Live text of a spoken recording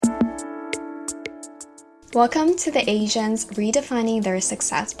Welcome to the Asians Redefining Their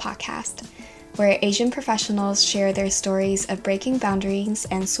Success podcast, where Asian professionals share their stories of breaking boundaries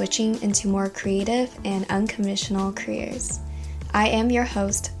and switching into more creative and unconventional careers. I am your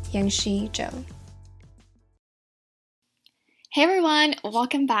host, Yangshi Zhou. Hey everyone,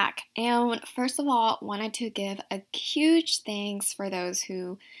 welcome back. And first of all, wanted to give a huge thanks for those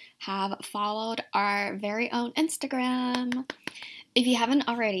who have followed our very own Instagram. If you haven't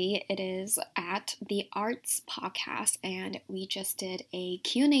already, it is at The Arts Podcast, and we just did a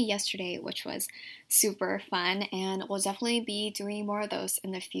Q&A yesterday, which was super fun, and we'll definitely be doing more of those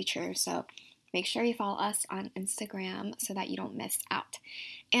in the future, so make sure you follow us on Instagram so that you don't miss out.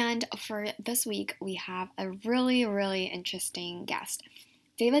 And for this week, we have a really interesting guest.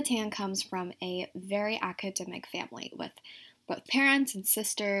 David Tan comes from a very academic family with both parents and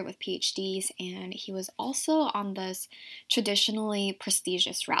sister with PhDs, and he was also on this traditionally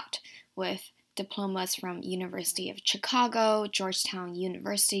prestigious route with diplomas from University of Chicago, Georgetown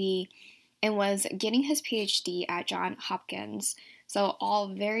University, and was getting his PhD at Johns Hopkins, so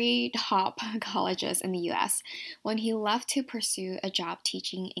all very top colleges in the US, when he left to pursue a job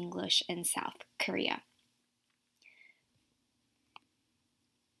teaching English in South Korea.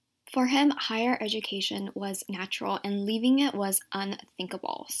 For him, higher education was natural and leaving it was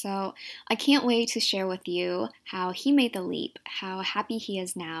unthinkable. So I can't wait to share with you how he made the leap, how happy he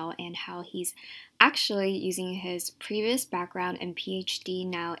is now, and how he's actually using his previous background and PhD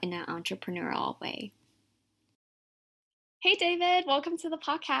now in an entrepreneurial way. Hey David, welcome to the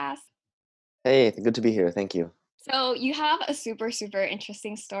podcast. Hey, good to be here. Thank you. So you have a super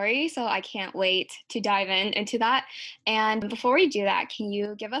interesting story, so I can't wait to dive into that. And before we do that, can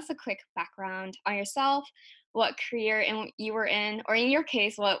you give us a quick background on yourself, what career you were in, or in your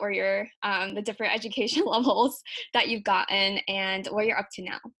case, what were your the different education levels that you've gotten, and what you're up to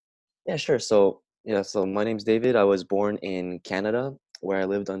now? Yeah, sure. So my name's David. I was born in Canada, where I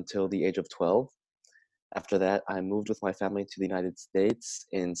lived until the age of 12. After that, I moved with my family to the United States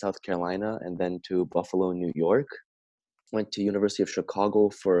in South Carolina and then to Buffalo, New York. Went to University of Chicago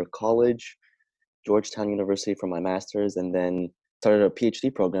for college, Georgetown University for my master's, and then started a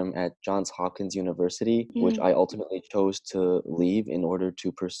PhD program at Johns Hopkins University, which Mm. I ultimately chose to leave in order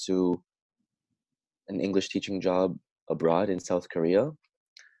to pursue an English teaching job abroad in South Korea.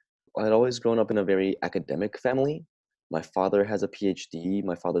 I had always grown up in a very academic family. My father has a PhD.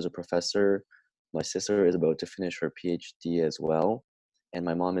 My father's a professor. My sister is about to finish her PhD as well. And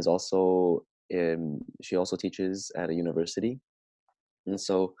my mom is also she also teaches at a university. And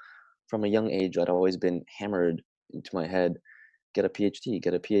so from a young age, I'd always been hammered into my head, get a PhD,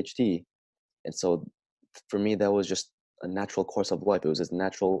 get a PhD. And so for me, that was just a natural course of life. It was as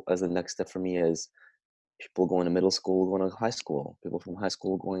natural as the next step for me as people going to middle school, going to high school, people from high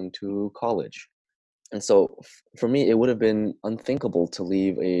school going to college. And so for me, it would have been unthinkable to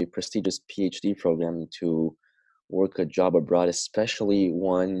leave a prestigious PhD program to work a job abroad, especially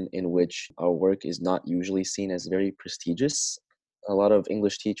one in which our work is not usually seen as very prestigious. A lot of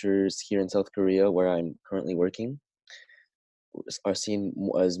English teachers here in South Korea, where I'm currently working, are seen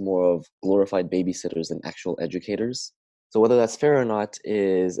as more of glorified babysitters than actual educators. So whether that's fair or not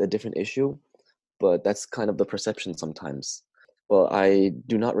is a different issue, but that's kind of the perception sometimes. Well, I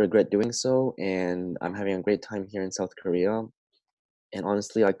do not regret doing so, and I'm having a great time here in South Korea. And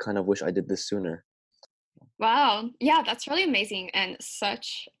honestly, I kind of wish I did this sooner. Wow. Yeah, that's really amazing and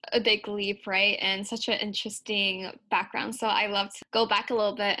such a big leap, right? And such an interesting background. So I love to go back a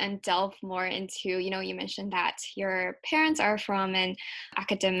little bit and delve more into, you mentioned that your parents are from an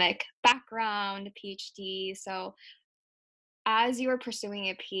academic background, PhD. So as you were pursuing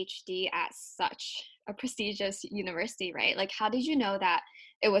a PhD at such a prestigious university, right? Like, how did you know that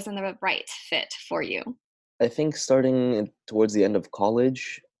it wasn't the right fit for you? I think towards the end of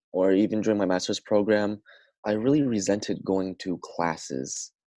college, or even during my master's program, I really resented going to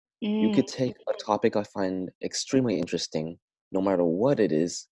classes. You Mm. could take a topic I find extremely interesting, no matter what it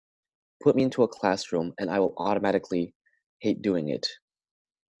is, put me into a classroom, and I will automatically hate doing it.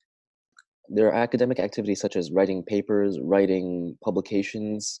 There are academic activities such as writing papers, writing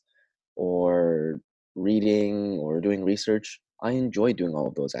publications, or reading or doing research. I enjoy doing all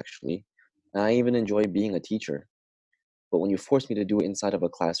of those actually. And I even enjoy being a teacher. But when you force me to do it inside of a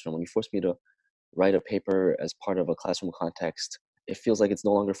classroom, when you force me to write a paper as part of a classroom context, it feels like it's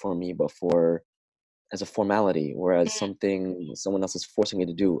no longer for me, but for as a formality, whereas something someone else is forcing me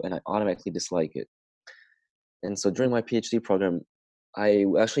to do, and I automatically dislike it. And so during my PhD program, I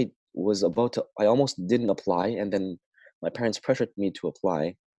actually I almost didn't apply, and then my parents pressured me to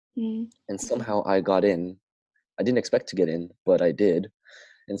apply, Mm. and somehow I got in. I didn't expect to get in, but I did.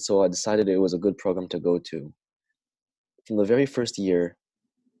 And so I decided it was a good program to go to. From the very first year,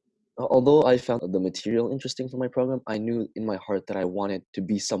 although I found the material interesting for my program, I knew in my heart that I wanted to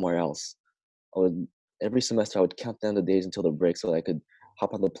be somewhere else. I would every semester I would count down the days until the break so that I could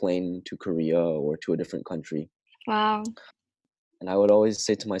hop on the plane to Korea or to a different country. Wow. And I would always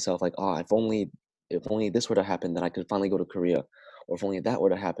say to myself, like, "Oh, if only this were to happen, then I could finally go to Korea, or if only that were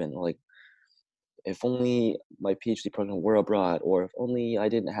to happen, or like if only my PhD program were abroad, or if only I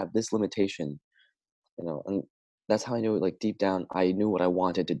didn't have this limitation." And that's how I knew, like, deep down, I knew what I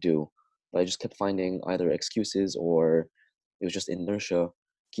wanted to do, but I just kept finding either excuses or it was just inertia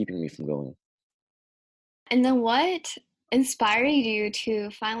keeping me from going. And then what inspired you to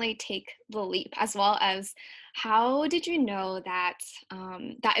finally take the leap, as well as how did you know that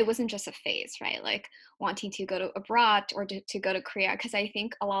that it wasn't just a phase, right? Like wanting to go to abroad or to go to Korea, because I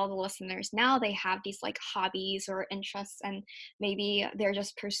think a lot of the listeners now they have these like hobbies or interests, and maybe they're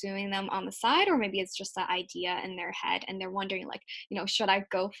just pursuing them on the side, or maybe it's just an idea in their head, and they're wondering like, should I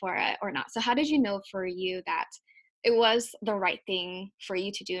go for it or not? So how did you know for you that it was the right thing for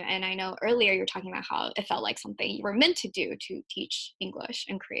you to do? And I know earlier you were talking about how it felt like something you were meant to do to teach English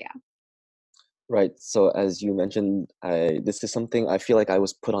in Korea. Right. So as you mentioned, this is something I feel like I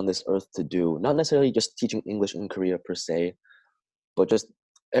was put on this earth to do. Not necessarily just teaching English in Korea per se, but just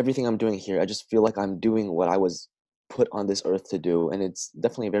everything I'm doing here. I just feel like I'm doing what I was put on this earth to do, and it's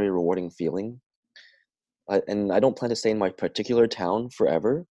definitely a very rewarding feeling. And I don't plan to stay in my particular town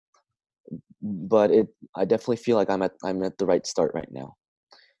forever, but I definitely feel like I'm at the right start right now.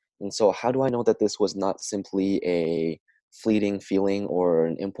 And so how do I know that this was not simply a fleeting feeling or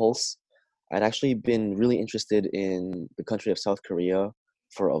an impulse? I'd actually been really interested in the country of South Korea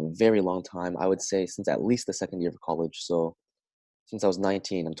for a very long time. I would say since at least the second year of college. So since I was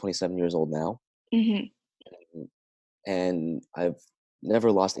 19, I'm 27 years old now. Hmm. Mm, And I've never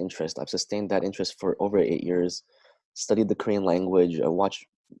lost interest. I've sustained that interest for over 8 years, studied the Korean language. I watch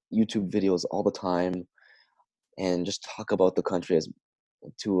YouTube videos all the time and just talk about the country as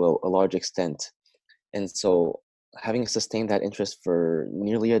to a large extent. And so, having sustained that interest for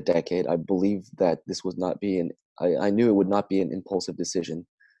nearly a decade, I believe that this would not be I knew it would not be an impulsive decision.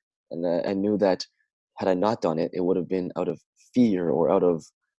 And I knew that had I not done it, it would have been out of fear or out of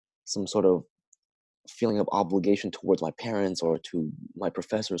some sort of feeling of obligation towards my parents or to my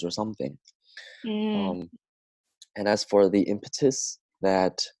professors or something. Mm. Um, and as for the impetus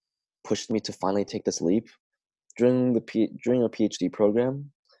that pushed me to finally take this leap, during a PhD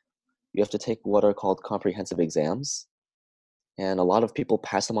program, you have to take what are called comprehensive exams. And a lot of people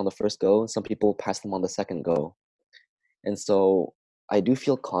pass them on the first go, and some people pass them on the second go. And so I do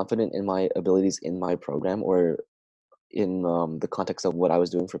feel confident in my abilities in my program or in the context of what I was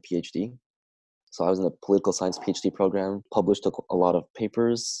doing for PhD. So I was in a political science PhD program, published a lot of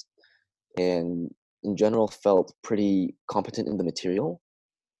papers, and in general felt pretty competent in the material.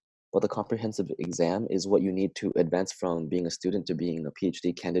 But the comprehensive exam is what you need to advance from being a student to being a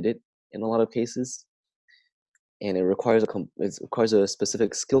PhD candidate in a lot of cases. And it requires a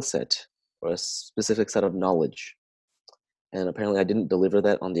specific skill set or a specific set of knowledge. And apparently, I didn't deliver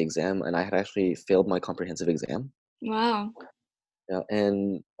that on the exam, and I had actually failed my comprehensive exam. Wow. Yeah,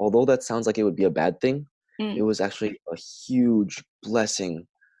 and although that sounds like it would be a bad thing, it Mm. was actually a huge blessing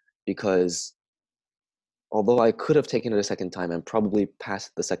because although I could have taken it a second time and probably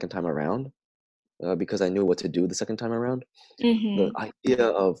passed the second time around, because I knew what to do the second time around, the Hmm. idea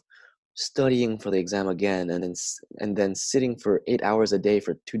of studying for the exam again and then sitting for 8 hours a day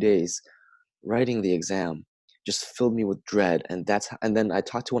for 2 days writing the exam just filled me with dread. And then I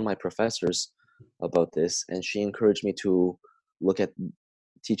talked to one of my professors about this, and she encouraged me to look at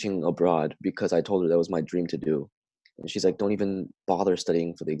teaching abroad because I told her that was my dream to do. And she's like, don't even bother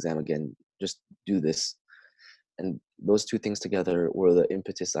studying for the exam again, just do this. And those two things together were the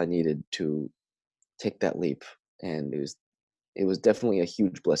impetus I needed to take that leap. And it was definitely a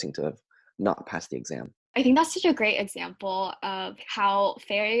huge blessing to have not passed the exam. I think that's such a great example of how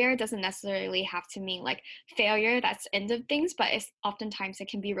failure doesn't necessarily have to mean like failure that's end of things, but it's oftentimes it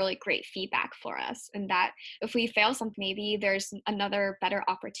can be really great feedback for us. And that if we fail something, maybe there's another better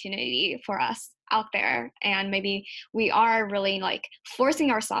opportunity for us out there. And maybe we are really like forcing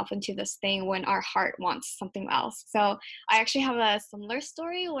ourselves into this thing when our heart wants something else. So I actually have a similar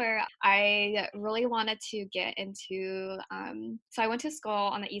story where I really wanted to get into, so I went to school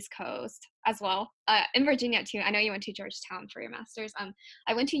on the East Coast as well, in Virginia too. I know you went to Georgetown for your master's.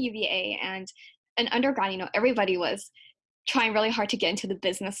 I went to UVA, and in undergrad, everybody was trying really hard to get into the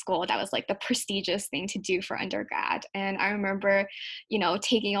business school that was like the prestigious thing to do for undergrad. And I remember,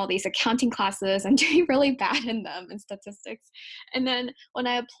 taking all these accounting classes and doing really bad in them in statistics. And then when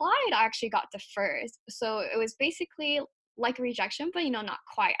I applied, I actually got the first. So it was basically like a rejection, but not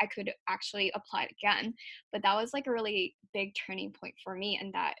quite. I could actually apply it again. But that was like a really big turning point for me,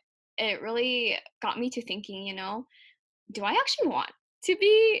 and that it really got me to thinking, do I actually want to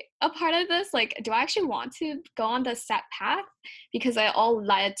be a part of this? Like, do I actually want to go on the set path? Because it all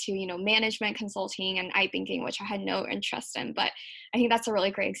led to, management consulting and iBanking, which I had no interest in. But I think that's a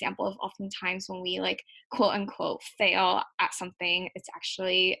really great example of oftentimes when we like quote unquote fail at something, it's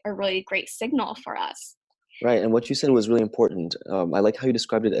actually a really great signal for us. Right, and what you said was really important. I like how you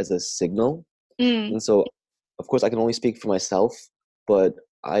described it as a signal. Mm, And so, of course, I can only speak for myself, but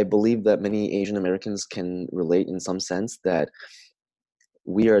I believe that many Asian Americans can relate in some sense that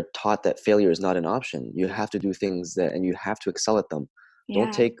we are taught that failure is not an option. You have to do things that, and you have to excel at them. Don't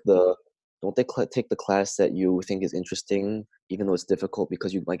yeah. take the take the class that you think is interesting, even though it's difficult,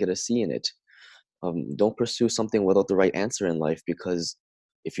 because you might get a C in it. Don't pursue something without the right answer in life, because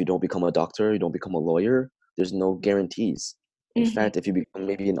if you don't become a doctor, you don't become a lawyer, there's no guarantees. In Hmm. fact, if you become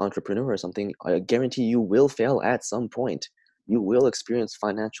maybe an entrepreneur or something, I guarantee you will fail at some point. You will experience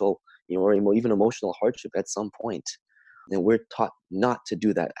financial, or even emotional hardship at some point. And we're taught not to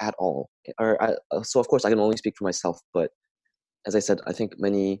do that at all. So, of course, I can only speak for myself, but as I said, I think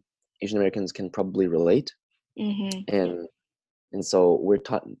many Asian Americans can probably relate. Hmm. And and so we're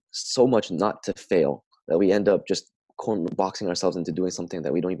taught so much not to fail that we end up just boxing ourselves into doing something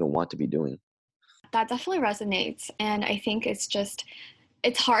that we don't even want to be doing. That definitely resonates. And I think it's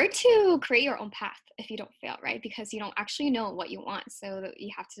hard to create your own path if you don't fail, right? Because you don't actually know what you want. So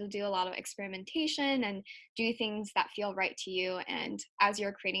you have to do a lot of experimentation and do things that feel right to you. And as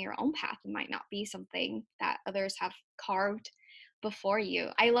you're creating your own path, it might not be something that others have carved before you.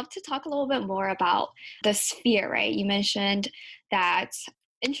 I love to talk a little bit more about the sphere, right? You mentioned that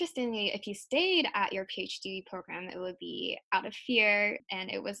interestingly, if you stayed at your PhD program, it would be out of fear, and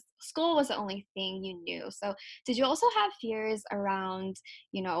it was school was the only thing you knew. So did you also have fears around,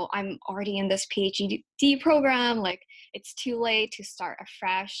 I'm already in this PhD program, like it's too late to start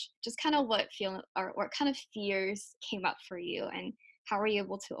afresh? Just kind of what kind of fears came up for you, and how were you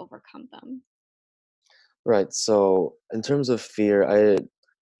able to overcome them? Right. So, in terms of fear,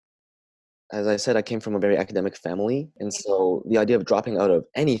 as I said, I came from a very academic family, and so the idea of dropping out of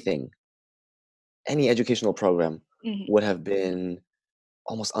anything, any educational program, Hmm. would have been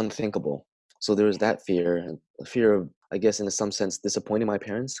almost unthinkable. So there was that fear, and the fear of, I guess, in some sense, disappointing my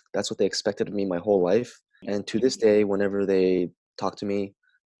parents. That's what they expected of me my whole life. And to this day, whenever they talk to me,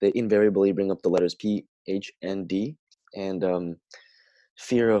 they invariably bring up the letters P, H, and D, and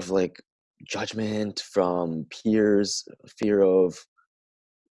fear of like judgment from peers, fear of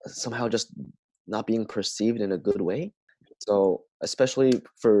somehow just not being perceived in a good way. So especially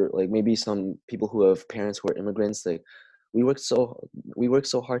for like maybe some people who have parents who are immigrants, like we worked so we worked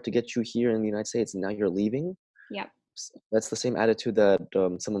so hard to get you here in the United States, and now you're leaving. Yep. That's the same attitude that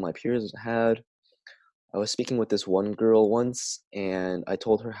some of my peers had. I was speaking with this one girl once, and I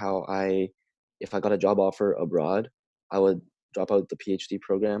told her how if I got a job offer abroad, I would drop out the PhD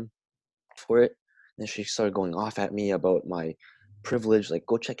program for it. And she started going off at me about my privilege, like,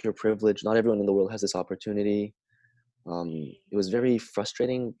 go check your privilege. Not everyone in the world has this opportunity. It was very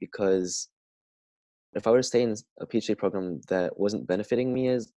frustrating because if I were to stay in a PhD program that wasn't benefiting me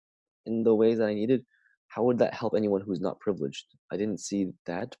as in the ways that I needed, how would that help anyone who's not privileged? I didn't see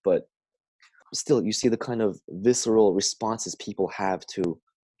that, but still, you see the kind of visceral responses people have to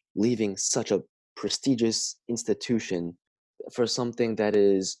leaving such a prestigious institution for something that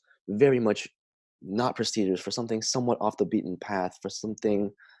is very much not prestigious, for something somewhat off the beaten path, for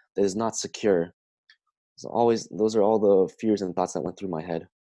something that is not secure. So always, those are all the fears and thoughts that went through my head.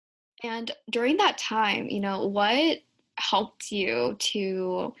 And during that time, what helped you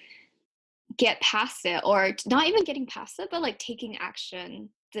to get past it, or not even getting past it, but like taking action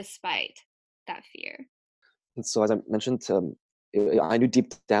despite that fear? And so, as I mentioned, I knew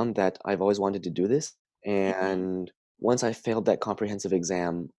deep down that I've always wanted to do this. And once I failed that comprehensive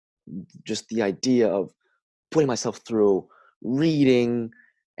exam, just the idea of putting myself through reading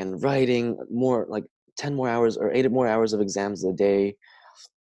and writing more, like 10 more hours or 8 more hours of exams a day,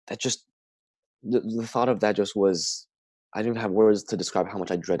 that just the thought of that just was, I didn't even have words to describe how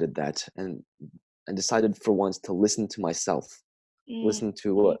much I dreaded that. And I decided for once to listen to myself, Mm. listen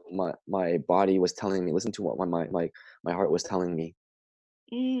to what my body was telling me, listen to what my heart was telling me.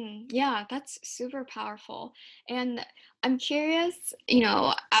 Yeah, that's super powerful. And I'm curious,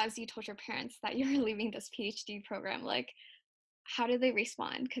 as you told your parents that you're leaving this PhD program, like, how do they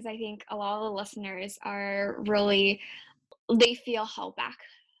respond? Because I think a lot of the listeners are really, they feel held back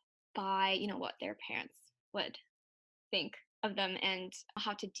by, what their parents would think of them and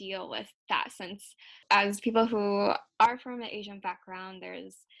how to deal with that, since as people who are from an Asian background,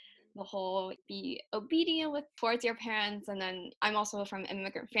 there's the whole be obedient with towards your parents, and then I'm also from an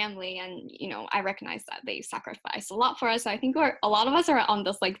immigrant family, and I recognize that they sacrifice a lot for us. So I think a lot of us are on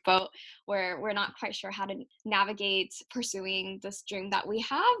this like boat where we're not quite sure how to navigate pursuing this dream that we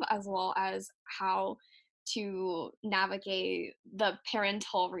have, as well as how to navigate the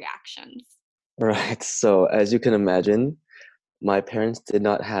parental reactions. Right. So as you can imagine, my parents did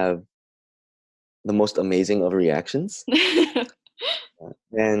not have the most amazing of reactions.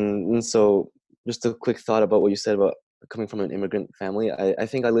 And so just a quick thought about what you said about coming from an immigrant family. I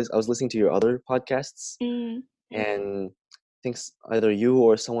think I was listening to your other podcasts, Mm, and I think either you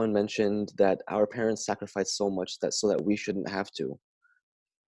or someone mentioned that our parents sacrificed so much that so that we shouldn't have to.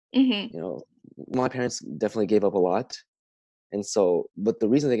 mhm. You know, my parents definitely gave up a lot. And so, but the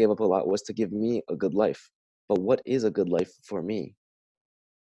reason they gave up a lot was to give me a good life. But what is a good life for me?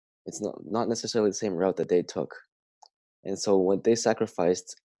 It's not necessarily the same route that they took. And so when they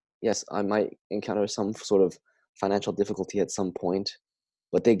sacrificed, yes, I might encounter some sort of financial difficulty at some point,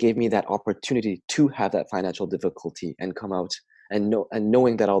 but they gave me that opportunity to have that financial difficulty and come out and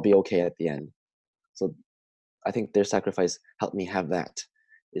knowing that I'll be okay at the end. So I think their sacrifice helped me have that.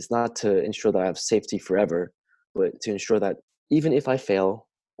 It's not to ensure that I have safety forever, but to ensure that even if I fail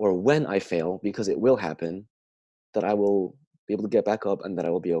or when I fail, because it will happen, that I will be able to get back up and that I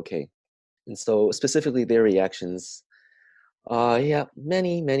will be okay. And so specifically their reactions, yeah,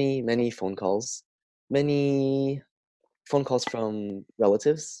 many many phone calls from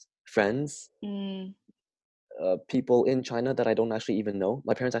relatives, friends, Mm. people in China that I don't actually even know.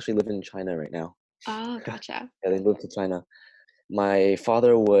 My parents actually live in China right now. Oh, gotcha. Yeah, they moved to China. My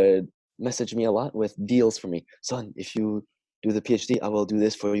father would message me a lot with deals for me. Son, if you do the PhD, I will do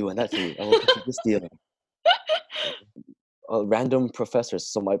this for you and that for you. I will get you this deal. Random professors.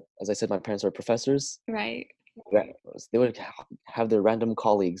 So as I said, my parents are professors. Right. Ra- They would have their random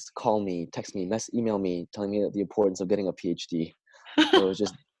colleagues call me, text me, email me, telling me the importance of getting a PhD. So it was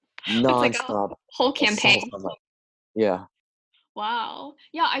just It's like a nonstop whole assault campaign. on my. Yeah. Wow.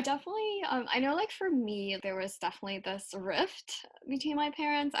 Yeah, I definitely I know like for me there was definitely this rift between my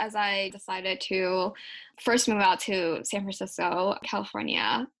parents as I decided to first move out to San Francisco,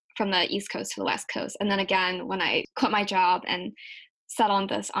 California, from the East Coast to the West Coast. And then again when I quit my job and set on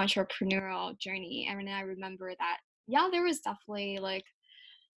this entrepreneurial journey. And then I remember that yeah, there was definitely like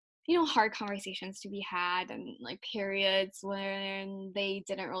hard conversations to be had and like periods when they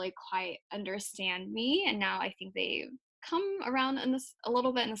didn't really quite understand me. And now I think they've come around in this a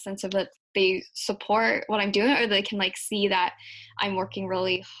little bit in the sense of that they support what I'm doing or they can like see that I'm working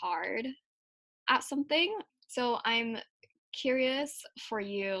really hard at something. So I'm curious for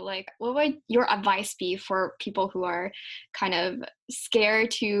you, like, what would your advice be for people who are kind of scared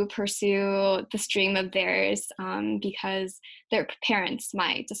to pursue this dream of theirs because their parents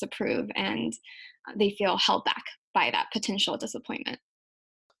might disapprove and they feel held back by that potential disappointment?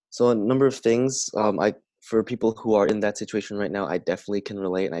 So a number of things. I For people who are in that situation right now, I definitely can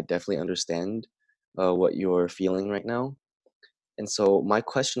relate and I definitely understand what you're feeling right now. And so my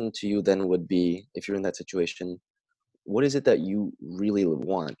question to you then would be, if you're in that situation, what is it that you really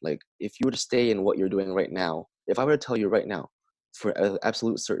want? Like, if you were to stay in what you're doing right now, if I were to tell you right now, for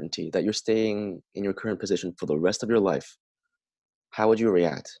absolute certainty, that you're staying in your current position for the rest of your life, how would you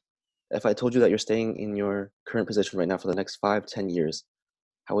react? If I told you that you're staying in your current position right now for the next 5, 10 years,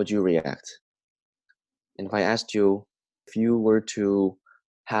 how would you react? And if I asked you if you were to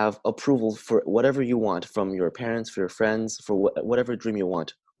have approval for whatever you want from your parents, for your friends, for whatever dream you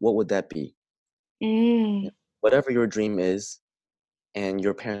want, what would that be? Mm, Whatever your dream is, and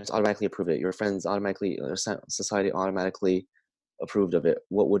your parents automatically approve it, your friends automatically, society automatically approved of it,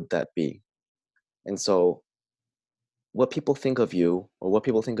 what would that be? And so, what people think of you or what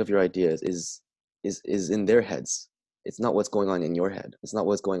people think of your ideas is in their heads. It's not what's going on in your head. It's not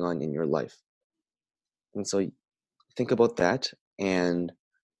what's going on in your life. And so, think about that and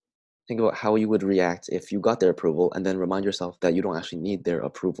think about how you would react if you got their approval, and then remind yourself that you don't actually need their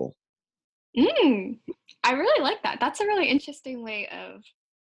approval. mm, I really like that. That's a really interesting way of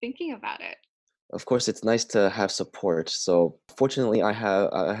thinking about it. Of course, it's nice to have support. So, fortunately, I have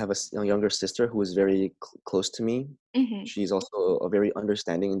a younger sister who is very close to me. Hmm. She's also a very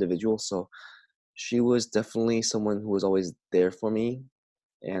understanding individual. So, she was definitely someone who was always there for me.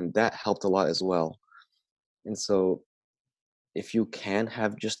 and that helped a lot as well. And so if you can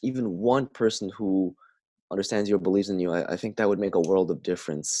have just even one person who understands you or believes in you, I think that would make a world of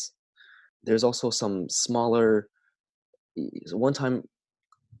difference. There's also some smaller one time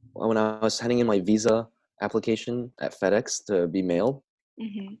when I was handing in my visa application at FedEx to be mailed,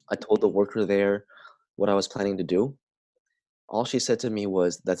 Mm-hmm. I told the worker there what I was planning to do. All she said to me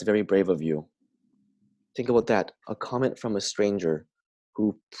was, "That's very brave of you." Think about that. A comment from a stranger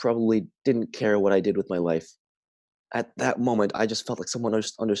who probably didn't care what I did with my life. At that moment, I just felt like someone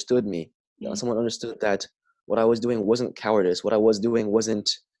understood me. Someone understood that what I was doing wasn't cowardice. What I was doing wasn't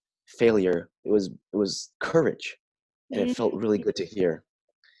failure. It was courage, and it felt Mm-hmm. really good to hear.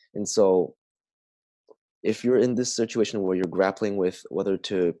 And so, if you're in this situation where you're grappling with whether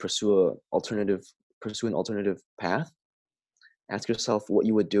to pursue an alternative path, ask yourself what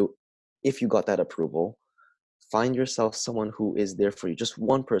you would do if you got that approval. Find yourself someone who is there for you. Just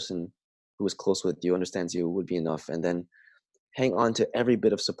one person who is close with you, understands you would be enough. And then hang on to every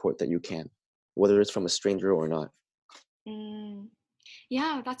bit of support that you can, whether it's from a stranger or not. Mm.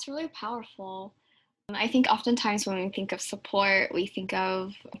 Yeah, that's really powerful. I think oftentimes when we think of support, we think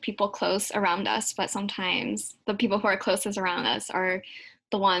of people close around us, but sometimes the people who are closest around us are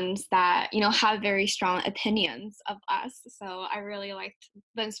the ones that, have very strong opinions of us. So I really liked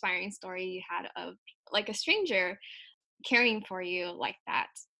the inspiring story you had of like a stranger caring for you like that.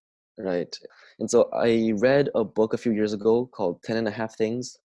 Right. And so I read a book a few years ago called 10 and a Half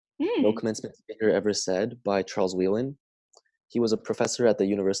Things No Mm, Commencement Speaker Ever Said by Charles Whelan. He was a professor at the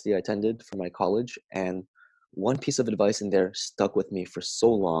university I attended for my college, and one piece of advice in there stuck with me for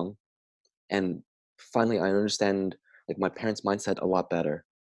so long. And finally, I understand like my parents' mindset a lot better.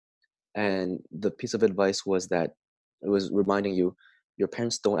 And the piece of advice was that it was reminding you your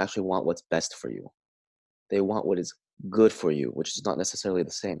parents don't actually want what's best for you. They want what is good for you, which is not necessarily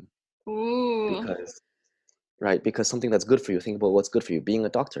the same. ooh, Because right, because something that's good for you, think about what's good for you. Being a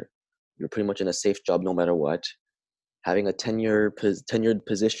doctor, you're pretty much in a safe job no matter what. Having a tenured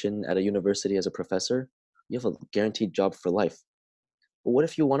position at a university as a professor, you have a guaranteed job for life. But what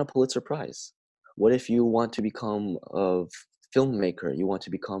if you want a Pulitzer Prize? What if you want to become a filmmaker? You want to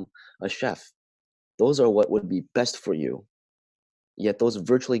become a chef? Those are what would be best for you. Yet those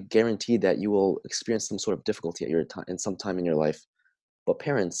virtually guarantee that you will experience some sort of difficulty at your time in some time in your life. But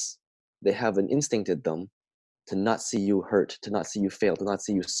parents, they have an instinct in them to not see you hurt, to not see you fail, to not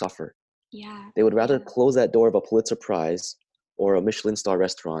see you suffer. yeah. They would rather close that door of a Pulitzer Prize or a Michelin star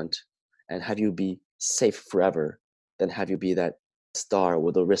restaurant and have you be safe forever than have you be that star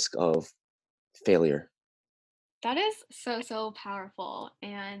with the risk of failure. That is so, so powerful.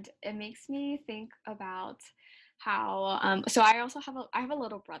 And it makes me think about how so I have a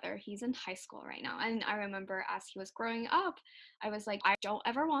little brother. He's in high school right now. And I remember as he was growing up, I was like, I don't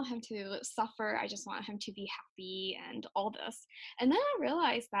ever want him to suffer. I just want him to be happy and all this. And then I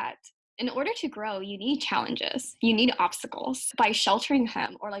realized that in order to grow, you need challenges, you need obstacles. By sheltering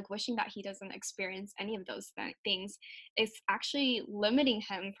him or like wishing that he doesn't experience any of those things, it's actually limiting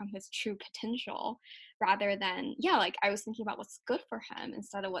him from his true potential rather than, yeah, like I was thinking about what's good for him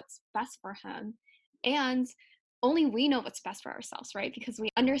instead of what's best for him. And only we know what's best for ourselves, right? Because we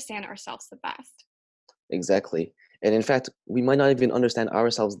understand ourselves the best. Exactly. And in fact, we might not even understand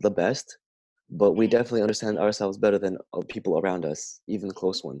ourselves the best, but we Mm, definitely understand ourselves better than people around us, even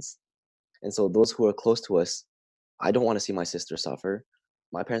close ones. And so those who are close to us, I don't want to see my sister suffer.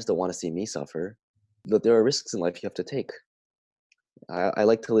 My parents don't want to see me suffer. But there are risks in life you have to take. I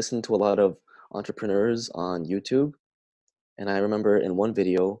like to listen to a lot of entrepreneurs on YouTube. And I remember in one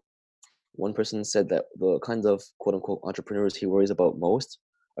video, one person said that the kinds of quote unquote entrepreneurs he worries about most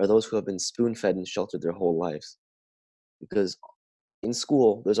are those who have been spoon fed and sheltered their whole lives. Because in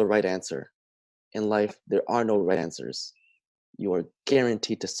school, there's a right answer. In life, there are no right answers. You are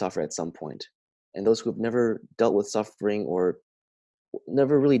guaranteed to suffer at some point. And those who have never dealt with suffering or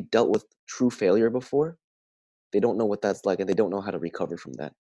never really dealt with true failure before, they don't know what that's like and they don't know how to recover from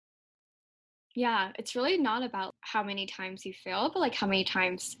that. yeah, it's really not about how many times you fail, but like how many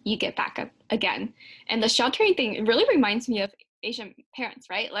times you get back up again. And the sheltering thing it really reminds me of Asian parents,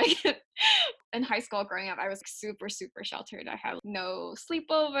 right? Like in high school growing up, I was super, super sheltered. I had no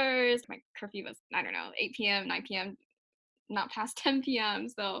sleepovers. My curfew was, I don't know, 8 p.m., 9 p.m., not past 10 p.m.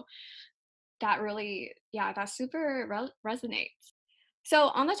 So that really, yeah, that super resonates. So,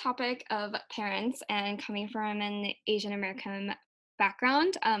 on the topic of parents and coming from an Asian American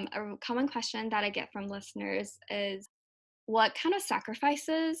background, a common question that I get from listeners is what kind of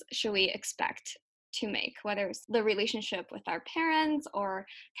sacrifices should we expect to make, whether it's the relationship with our parents or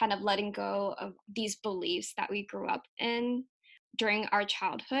kind of letting go of these beliefs that we grew up in? during our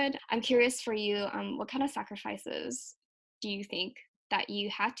childhood. I'm curious for you, what kind of sacrifices do you think that you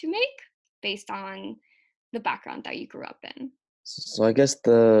had to make based on the background that you grew up in? So I guess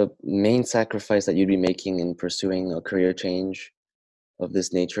the main sacrifice that you'd be making in pursuing a career change of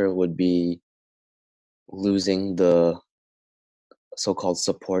this nature would be losing the so-called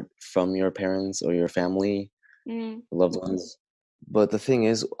support from your parents or your family, Mm, loved ones. But the thing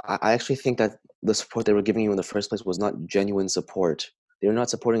is, I actually think that the support they were giving you in the first place was not genuine support. They were not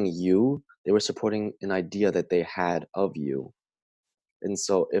supporting you, they were supporting an idea that they had of you. And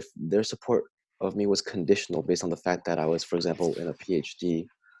so if their support of me was conditional based on the fact that I was, for example, in a PhD,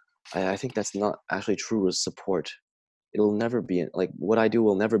 I think that's not actually true support. It'll never be like what I do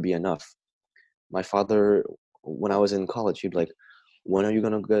will never be enough. My father, when I was in college, he'd be like, "When are you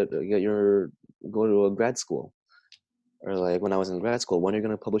gonna get your go to a grad school?" Or like when I was in grad school, "When are you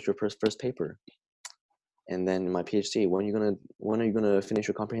gonna publish your first paper?" And then in my PhD, when are you gonna finish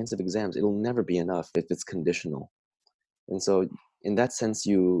your comprehensive exams? It'll never be enough if it's conditional. And so in that sense,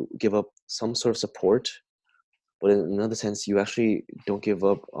 you give up some sort of support, but in another sense, you actually don't give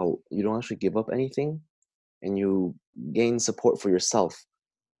up. You don't actually give up anything, and you gain support for yourself.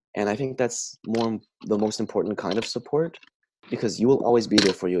 And I think that's the most important kind of support because you will always be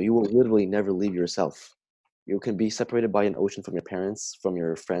there for you. You will literally never leave yourself. You can be separated by an ocean from your parents, from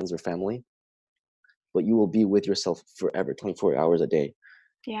your friends or family, but you will be with yourself forever, 24 hours a day.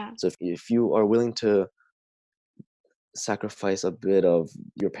 yeah. So if you are willing to sacrifice a bit of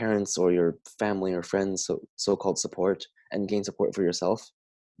your parents or your family or friends so-called support and gain support for yourself,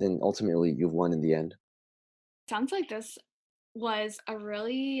 then ultimately you've won in the end. Sounds like this was a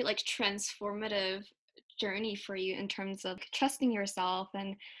really like transformative journey for you in terms of trusting yourself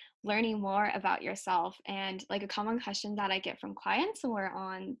and learning more about yourself. And like a common question that I get from clients when we're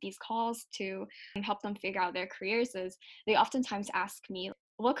on these calls to help them figure out their careers is they oftentimes ask me,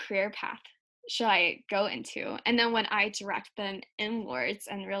 what career path should I go into? And then when I direct them inwards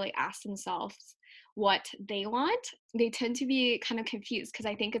and really ask themselves what they want, they tend to be kind of confused because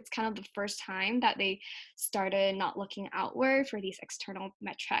I think it's kind of the first time that they started not looking outward for these external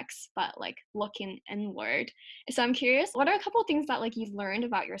metrics, but like looking inward. So I'm curious, what are a couple of things that like you learned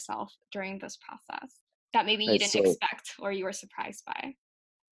about yourself during this process that maybe you Right. didn't So expect or you were surprised by?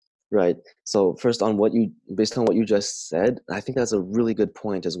 right. So first on what you based on what you just said, I think that's a really good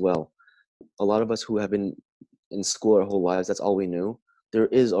point as well. A lot of us who have been in school our whole lives, that's all we knew. There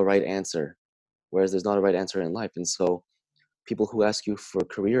is a right answer, whereas there's not a right answer in life. And so people who ask you for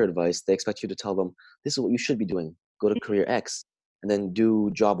career advice, they expect you to tell them, this is what you should be doing. Go to career X and then do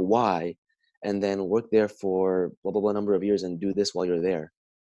job Y and then work there for blah, blah, blah number of years and do this while you're there.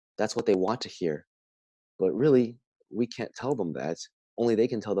 That's what they want to hear. But really, we can't tell them that. Only they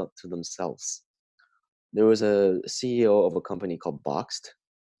can tell that to themselves. There was a CEO of a company called Boxed.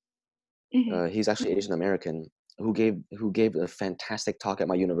 Hmm. He's actually Asian American who gave a fantastic talk at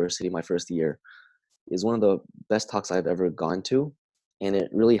my university my first year. Is one of the best talks I've ever gone to, and it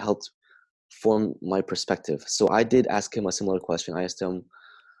really helped form my perspective. So I did ask him a similar question. I asked him,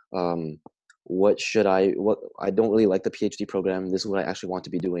 um, what I don't really like the PhD program. This is what I actually want to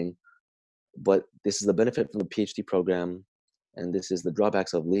be doing, but this is the benefit from the PhD program, and this is the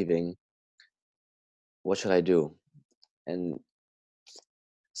drawbacks of leaving. What should I do? And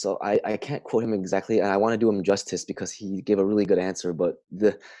so I can't quote him exactly, and I want to do him justice because he gave a really good answer. But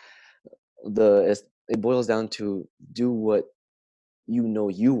it boils down to do what you know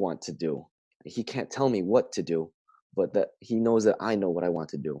you want to do. He can't tell me what to do, but that he knows that I know what I want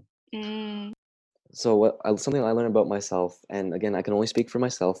to do. Mm, So something I learned about myself, and again, I can only speak for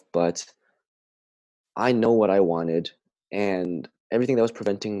myself, but I know what I wanted, and everything that was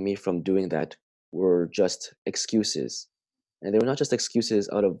preventing me from doing that were just excuses. And they were not just excuses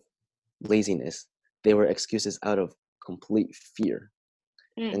out of laziness, they were excuses out of complete fear.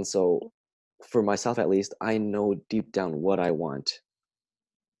 mm. And so, for myself at least, I know deep down what I want.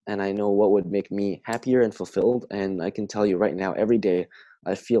 And I know what would make me happier and fulfilled. And I can tell you right now, every day,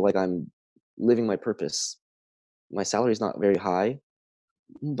 I feel like I'm living my purpose. My salary is not very high,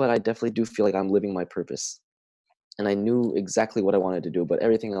 but I definitely do feel like I'm living my purpose. And I knew exactly what I wanted to do, but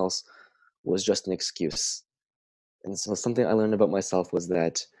everything else was just an excuse. And so something I learned about myself was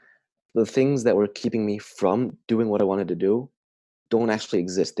that the things that were keeping me from doing what I wanted to do don't actually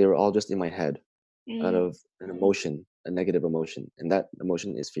exist. They were all just in my head out Mm. of an emotion, a negative emotion. And that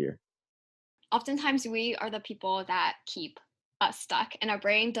emotion is fear. Oftentimes we are the people that keep us stuck and our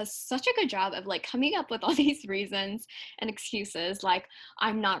brain does such a good job of like coming up with all these reasons and excuses like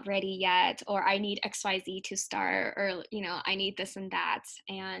I'm not ready yet or I need xyz to start or I need this and that,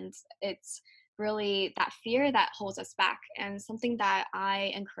 and it's really that fear that holds us back. And something that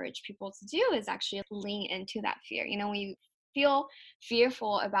I encourage people to do is actually lean into that fear. You know, when you feel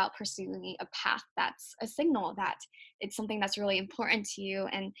fearful about pursuing a path, that's a signal that it's something that's really important to you,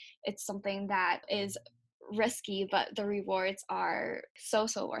 and it's something that is risky, but the rewards are so,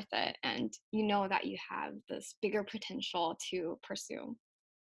 so worth it. And you know that you have this bigger potential to pursue.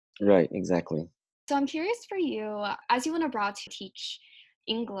 Right, exactly. So I'm curious for you, as you went abroad to teach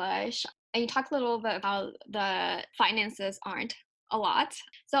English, and you talked a little bit about the finances aren't a lot.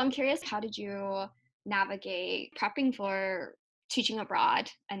 So I'm curious, how did you navigate prepping for teaching abroad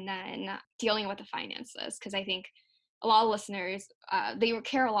and then dealing with the finances? Because I think a lot of listeners, they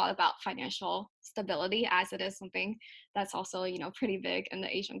care a lot about financial stability, as it is something that's also, pretty big in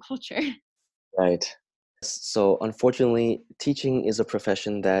the Asian culture. Right. So, unfortunately, teaching is a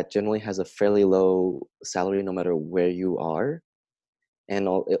profession that generally has a fairly low salary no matter where you are. And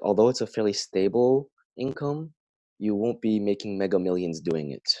although it's a fairly stable income, you won't be making mega millions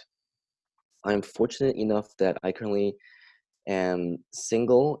doing it. I'm fortunate enough that I currently am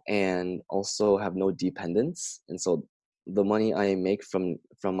single and also have no dependents. And so the money I make from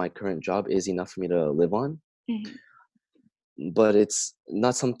my current job is enough for me to live on. Mhm. But it's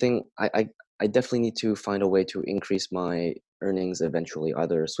not something I definitely need to find a way to increase my earnings eventually,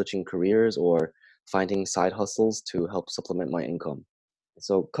 either switching careers or finding side hustles to help supplement my income.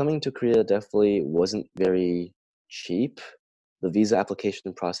 So coming to Korea definitely wasn't very cheap. The visa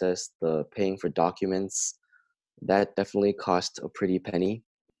application process, the paying for documents, that definitely cost a pretty penny.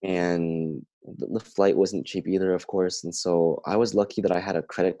 And the flight wasn't cheap either, of course. And so I was lucky that I had a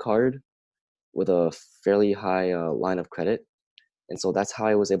credit card with a fairly high line of credit. And so that's how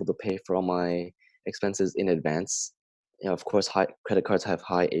I was able to pay for all my expenses in advance. You know, of course, high credit cards have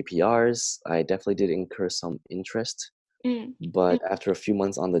high APRs. I definitely did incur some interest, Mm. but after a few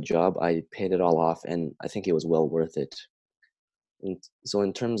months on the job, I paid it all off, and I think it was well worth it. And so,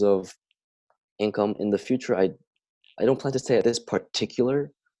 in terms of income in the future, I don't plan to stay at this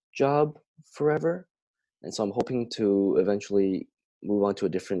particular job forever, and so I'm hoping to eventually move on to a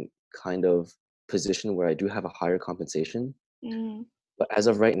different kind of position where I do have a higher compensation. Mm. But as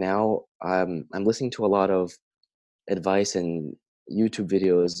of right now, I'm listening to a lot of advice and YouTube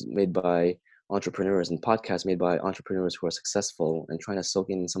videos made by entrepreneurs and podcasts made by entrepreneurs who are successful and trying to soak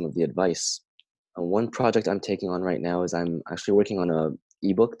in some of the advice. One project I'm taking on right now is I'm actually working on a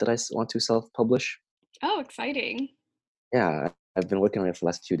ebook that want to self-publish. Oh, exciting. Yeah, I've been working on it for the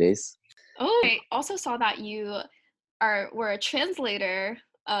last few days. Oh, I also saw that you were a translator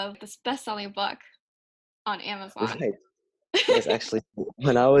of this best-selling book on Amazon. Right. Yes, actually,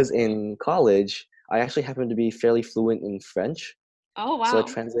 when I was in college, I actually happened to be fairly fluent in French. Oh, So I wow.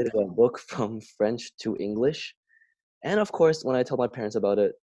 translated a book from French to English. And of course, when I told my parents about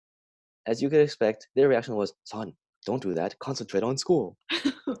it, as you could expect, their reaction was, "Son, don't do that. Concentrate on school."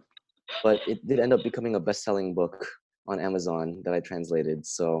 But it did end up becoming a best-selling book on Amazon that I translated.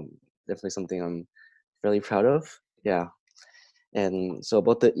 So definitely something I'm fairly proud of. Yeah. And so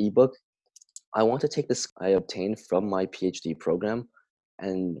about the ebook, I want to take this I obtained from my PhD program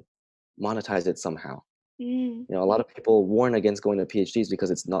and monetize it somehow. Mm. You know, a lot of people warn against going to PhDs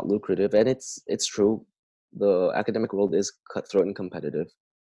because it's not lucrative, and it's true. The academic world is cutthroat and competitive.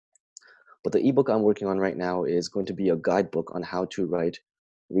 But the ebook I'm working on right now is going to be a guidebook on how to write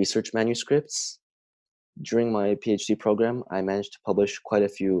research manuscripts. During my PhD program, I managed to publish quite a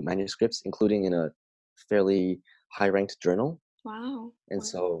few manuscripts, including in a fairly high-ranked journal. Wow. And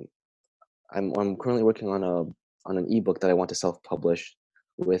so I'm currently working on an ebook that I want to self-publish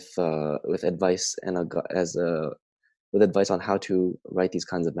with advice and with advice on how to write these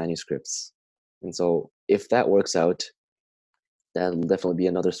kinds of manuscripts. And so if that works out, that'll definitely be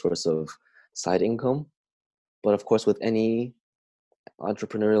another source of side income. But of course, with any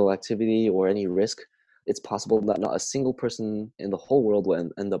entrepreneurial activity or any risk, it's possible that not a single person in the whole world will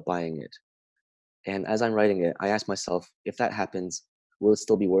end up buying it. And as I'm writing it, I ask myself, if that happens, will it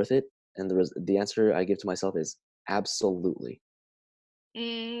still be worth it? And the answer I give to myself is absolutely.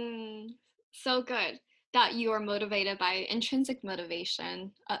 Mm. So good that you are motivated by intrinsic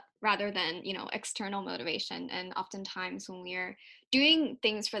motivation, rather than, external motivation. And oftentimes when we're doing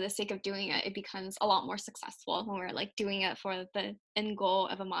things for the sake of doing it, it becomes a lot more successful when we're like doing it for the end goal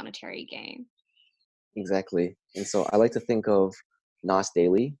of a monetary gain. Exactly. And so I like to think of Nas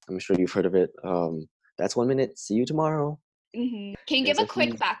Daily. I'm sure you've heard of it. That's 1 minute. See you tomorrow. Can you And give a so quick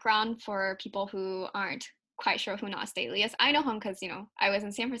he's background for people who aren't quite sure who Nas Daily is? I know him because, I was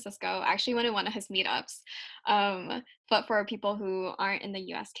in San Francisco. I actually went to one of his meetups. But for people who aren't in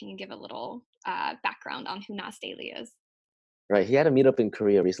the US, can you give a little background on who Nas Daily is? Right. He had a meetup in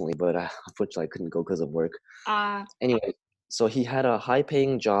Korea recently, but unfortunately I couldn't go because of work. Uh, Anyway, so he had a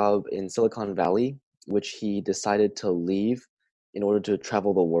high-paying job in Silicon Valley, which he decided to leave in order to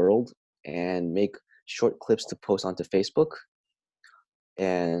travel the world and make short clips to post onto Facebook.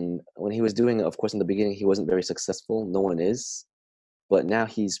 And when he was doing it, of course, in the beginning, he wasn't very successful. No one is, but now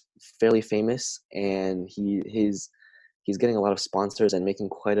he's fairly famous, and he's getting a lot of sponsors and making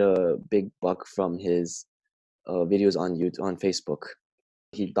quite a big buck from his videos on YouTube, on Facebook.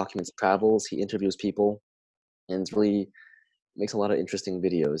 He documents travels, he interviews people, and it's really makes a lot of interesting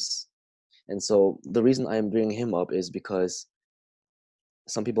videos. And so the reason I am bringing him up is because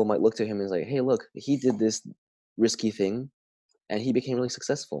some people might look to him and say, "Hey, look, he did this risky thing, and he became really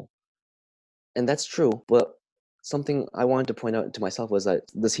successful." And that's true, but something I wanted to point out to myself was that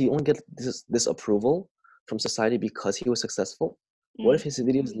does he only get this approval from society because he was successful? What if mm, his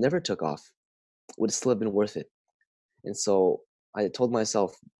videos never took off? Would it still have been worth it? And so I told myself,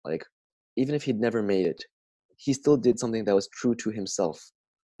 like, even if he'd never made it, he still did something that was true to himself,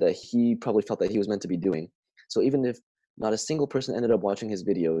 that he probably felt that he was meant to be doing. So even if not a single person ended up watching his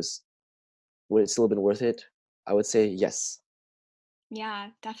videos, would it still have been worth it? I would say yes. yeah,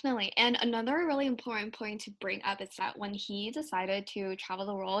 definitely. And another really important point to bring up is that when he decided to travel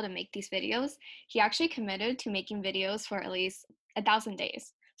the world and make these videos, he actually committed to making videos for at least 1,000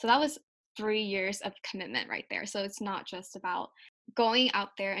 days. So that was 3 years of commitment right there. So it's not just about going out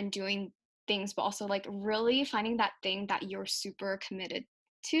there and doing things, but also like really finding that thing that you're super committed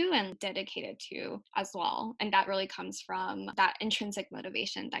to and dedicated to as well. And that really comes from that intrinsic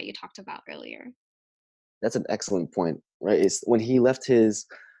motivation that you talked about earlier. That's an excellent point, right? It's when he left his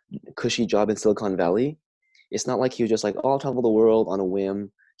cushy job in Silicon Valley, it's not like he was just like, oh, I'll travel the world on a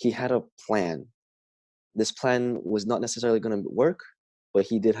whim. He had a plan. This plan was not necessarily going to work, but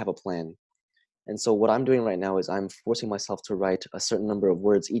he did have a plan. And so what I'm doing right now is I'm forcing myself to write a certain number of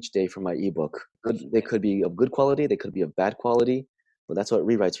words each day for my ebook. They could be of good quality, they could be of bad quality, but that's what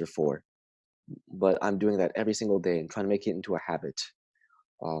rewrites are for. But I'm doing that every single day and trying to make it into a habit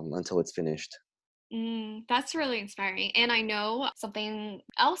until it's finished. That's really inspiring. And I know something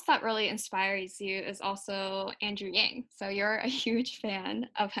else that really inspires you is also Andrew Yang. So you're a huge fan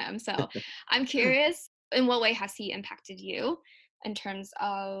of him. So I'm curious, in what way has he impacted you in terms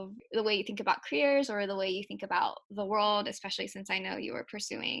of the way you think about careers or the way you think about the world, especially since I know you were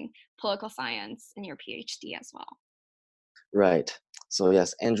pursuing political science in your PhD as well? Right. So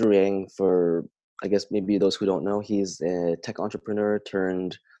yes, Andrew Yang, for I guess maybe those who don't know, he's a tech entrepreneur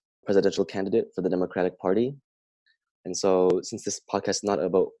turned presidential candidate for the Democratic Party. And so since this podcast is not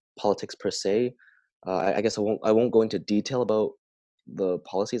about politics per se, I guess I won't go into detail about the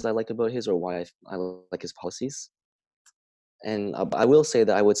policies I like about his or why I like his policies. And I will say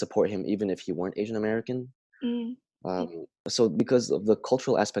that I would support him even if he weren't Asian American. Mm, So because of the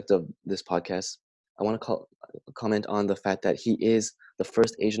cultural aspect of this podcast, I want to comment on the fact that he is the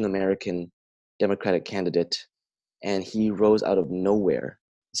first Asian American Democratic candidate, and he rose out of nowhere.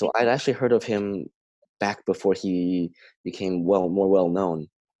 So I'd actually heard of him back before he became more well known.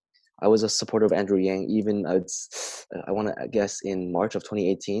 I was a supporter of Andrew Yang even I want to guess in March of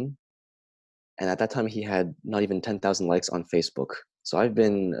 2018, and at that time he had not even 10,000 likes on Facebook. So I've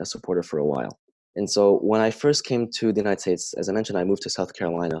been a supporter for a while. And so when I first came to the United States, as I mentioned, I moved to South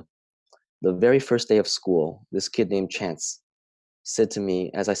Carolina. The very first day of school, this kid named Chance said to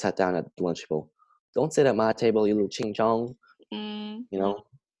me as I sat down at the lunch table, "Don't sit at my table, you little ching chong." mm, You know,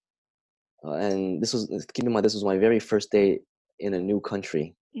 and this was keep in mind this was my very first day in a new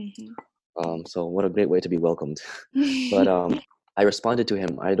country. mhm. So what a great way to be welcomed. But I responded to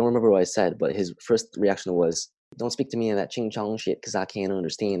him. I don't remember what I said, but his first reaction was, "Don't speak to me in that ching chong shit because I can't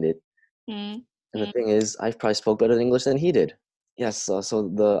understand it." Mm, And the thing is, I probably spoke better English than he did. Yes, so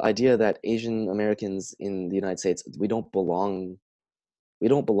the idea that Asian Americans in the United States we don't belong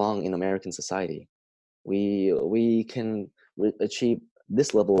in American society. We can achieve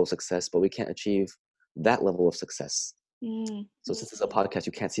this level of success, but we can't achieve that level of success. mm. So since it's a podcast,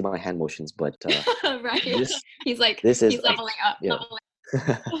 you can't see my hand motions, but Right. this He's like, this is he's leveling up. yeah,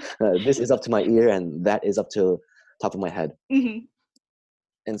 this is up to my ear, and that is up to top of my head. Mhm.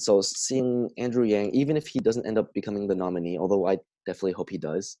 And so seeing Andrew Yang, even if he doesn't end up becoming the nominee, although I definitely hope he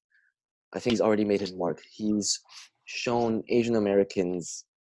does, I think he's already made his mark. He's shown Asian Americans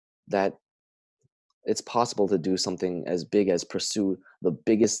that it's possible to do something as big as pursue the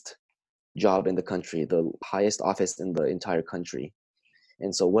biggest job in the country, the highest office in the entire country.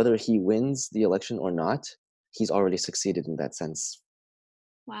 And so whether he wins the election or not, he's already succeeded in that sense.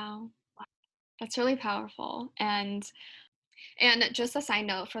 Wow. That's really powerful. And And just a side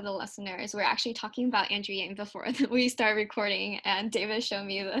note for the listeners, we're actually talking about Andrew Yang before we started recording, and David showed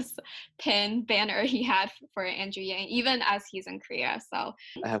me this pin banner he had for Andrew Yang, even as he's in Korea. So,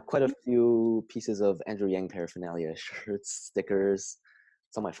 I have quite a few pieces of Andrew Yang paraphernalia, shirts, stickers.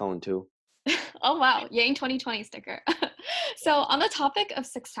 It's on my phone too. oh wow, Yang 2020 sticker. So, on the topic of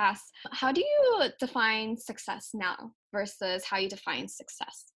success, how do you define success now versus how you define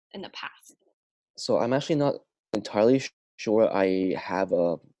success in the past? So I'm actually not entirely sure I have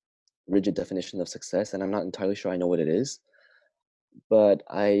a rigid definition of success, and I'm not entirely sure I know what it is. But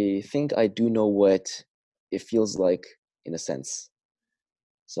I think I do know what it feels like in a sense.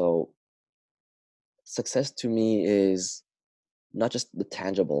 So success to me is not just the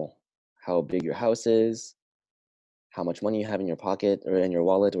tangible, how big your house is, how much money you have in your pocket or in your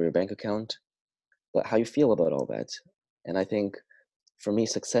wallet or your bank account, but how you feel about all that. And I think for me,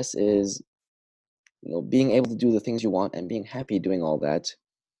 success is, being able to do the things you want and being happy doing all that,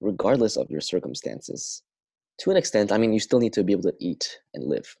 regardless of your circumstances. To an extent, I mean, you still need to be able to eat and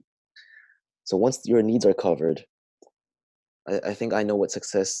live. So once your needs are covered, I think I know what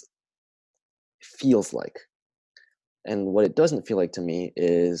success feels like. And what it doesn't feel like to me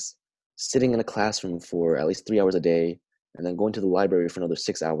is sitting in a classroom for at least 3 hours a day and then going to the library for another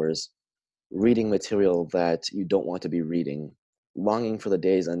 6 hours, reading material that you don't want to be reading, longing for the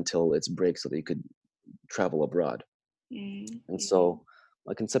days until it's break so that you could travel abroad. Mm. And so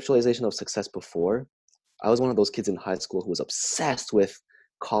my conceptualization of success before, I was one of those kids in high school who was obsessed with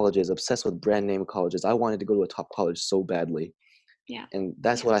colleges, obsessed with brand name colleges. I wanted to go to a top college so badly. Yeah. And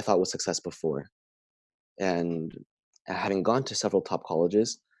that's what I thought was success before. And having gone to several top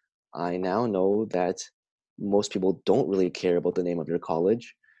colleges, I now know that most people don't really care about the name of your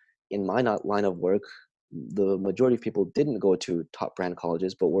college. In my line of work, the majority of people didn't go to top brand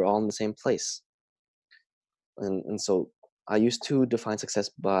colleges, but we're all in the same place. And so I used to define success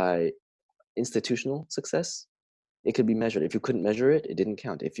by institutional success. It could be measured. If you couldn't measure it, it didn't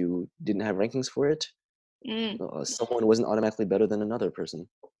count. If you didn't have rankings for it, Mm. someone wasn't automatically better than another person.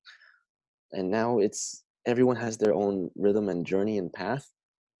 And now it's everyone has their own rhythm and journey and path.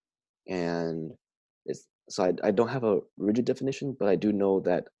 And I don't have a rigid definition, but I do know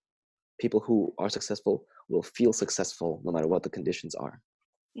that people who are successful will feel successful no matter what the conditions are.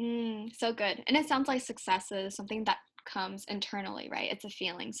 So good. And it sounds like success is something that comes internally, right? It's a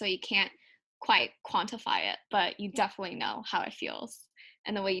feeling. So you can't quite quantify it, but you definitely know how it feels.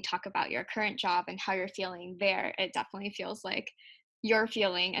 And the way you talk about your current job and how you're feeling there, it definitely feels like your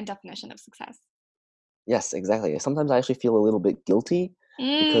feeling and definition of success. Yes, exactly. Sometimes I actually feel a little bit guilty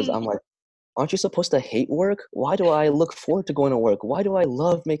because Mm. I'm like, aren't you supposed to hate work? Why do I look forward to going to work? Why do I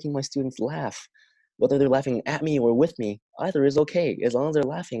love making my students laugh? Whether they're laughing at me or with me, either is okay as long as they're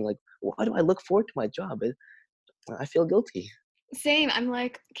laughing. Like, why do I look forward to my job? I feel guilty. Same. I'm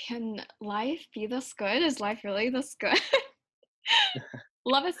like, can life be this good? Is life really this good?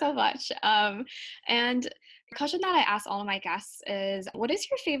 Love it so much. And the question that I ask all of my guests is, what is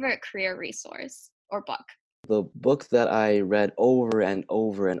your favorite career resource or book? The book that I read over and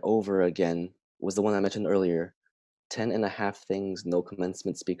over and over again was the one I mentioned earlier, 10 and a Half Things No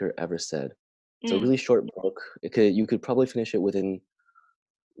Commencement Speaker Ever Said. It's a Mm. really short book. You could probably finish it within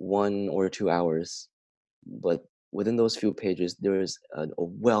 1 or 2 hours, but within those few pages, there is a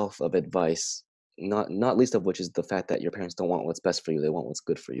wealth of advice. Not least of which is the fact that your parents don't want what's best for you; they want what's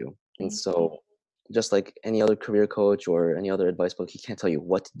good for you. And so, just like any other career coach or any other advice book, he can't tell you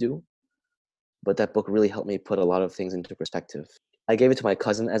what to do. But that book really helped me put a lot of things into perspective. I gave it to my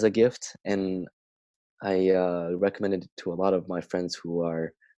cousin as a gift, and I recommended it to a lot of my friends who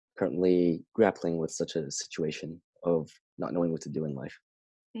are currently grappling with such a situation of not knowing what to do in life.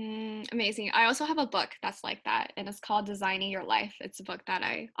 Amazing. I also have a book that's like that, and it's called Designing Your Life. It's a book that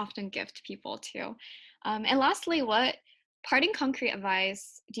I often gift people too. And lastly, what parting concrete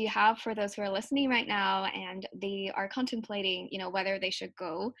advice do you have for those who are listening right now and they are contemplating, whether they should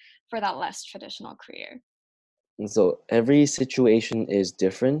go for that less traditional career? And so every situation is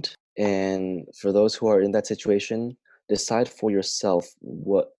different. And for those who are in that situation, decide for yourself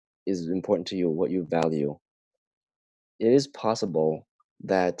what is important to you, what you value. It is possible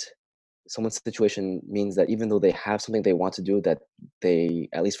that someone's situation means that even though they have something they want to do, that they,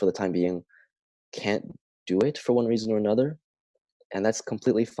 at least for the time being, can't do it for one reason or another. And that's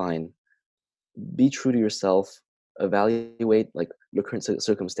completely fine. Be true to yourself, evaluate like your current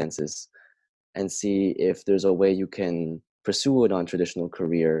circumstances, and see if there's a way you can pursue a non-traditional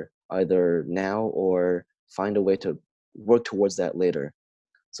career either now or find a way to work towards that later.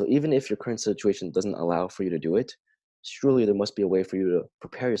 So even if your current situation doesn't allow for you to do it, surely there must be a way for you to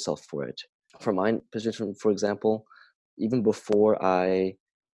prepare yourself for it. For my position, for example, even before I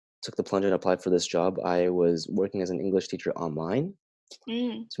took the plunge and applied for this job, I was working as an English teacher online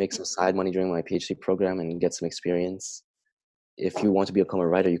Mm. to make some side money during my PhD program and get some experience. If you want to become a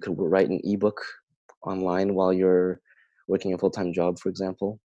writer, you could write an ebook online while you're working a full-time job, for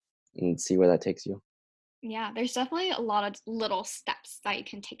example, and see where that takes you. Yeah, there's definitely a lot of little steps that you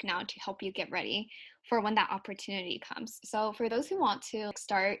can take now to help you get ready for when that opportunity comes. So, for those who want to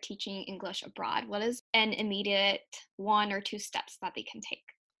start teaching English abroad, what is an immediate 1 or 2 steps that they can take?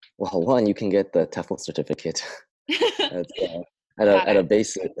 Well, one, you can get the TEFL certificate. That's Got at a it.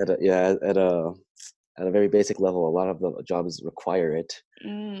 basic at a yeah at a very basic level. A lot of the jobs require it.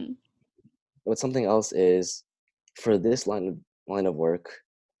 Mm, But something else is for this line of work.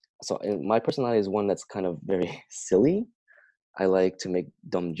 So my personality is one that's kind of very silly. I like to make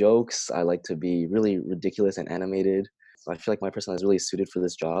dumb jokes. I like to be really ridiculous and animated. So I feel like my personality is really suited for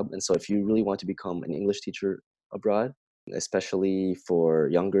this job. And so if you really want to become an English teacher abroad, especially for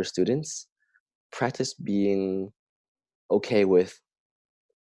younger students, practice being okay with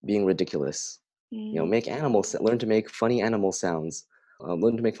being ridiculous. mm, Make learn to make funny animal sounds.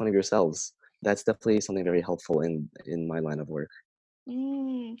 Learn to make fun of yourselves. That's definitely something very helpful in my line of work.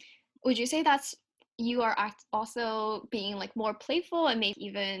 mm. Would you say that's you are also being like more playful and maybe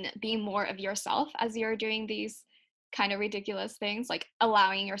even being more of yourself as you're doing these kind of ridiculous things, like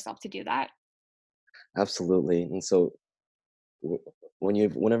allowing yourself to do that? Absolutely. And so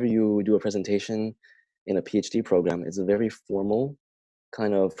whenever you do a presentation in a PhD program, it's a very formal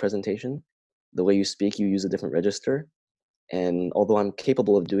kind of presentation. The way you speak, you use a different register. And although I'm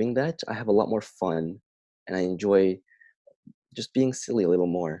capable of doing that, I have a lot more fun and I enjoy just being silly a little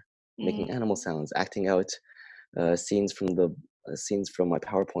more, Mm, making animal sounds, acting out scenes from my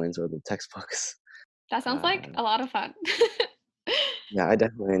PowerPoints or the textbooks. that sounds like Uh, a lot of fun. yeah, I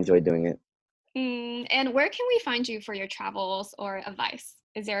definitely enjoy doing it. And where can we find you for your travels or advice?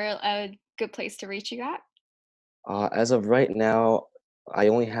 Is there a good place to reach you at? As of right now, I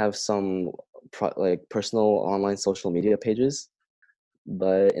only have some like personal online social media pages.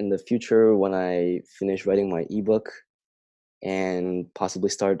 But in the future, when I finish writing my ebook and possibly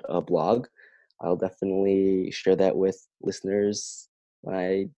start a blog, I'll definitely share that with listeners when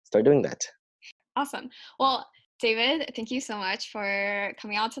I start doing that. Awesome. Well, David, thank you so much for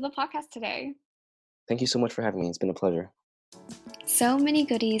coming out to the podcast today. Thank you so much for having me. It's been a pleasure. So many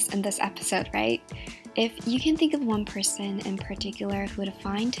goodies in this episode, right? If you can think of one person in particular who would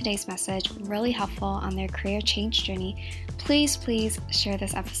find today's message really helpful on their career change journey, please share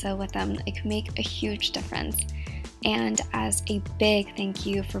this episode with them. It can make a huge difference. And as a big thank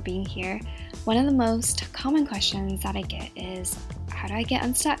you for being here, one of the most common questions that I get is, how do I get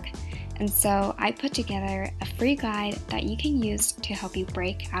unstuck? And so I put together a free guide that you can use to help you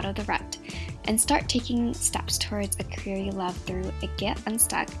break out of the rut and start taking steps towards a career you love through a Get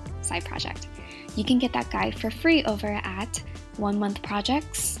Unstuck side project. You can get that guide for free over at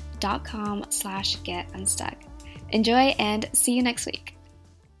onemonthprojects.com/getunstuck. Enjoy and see you next week.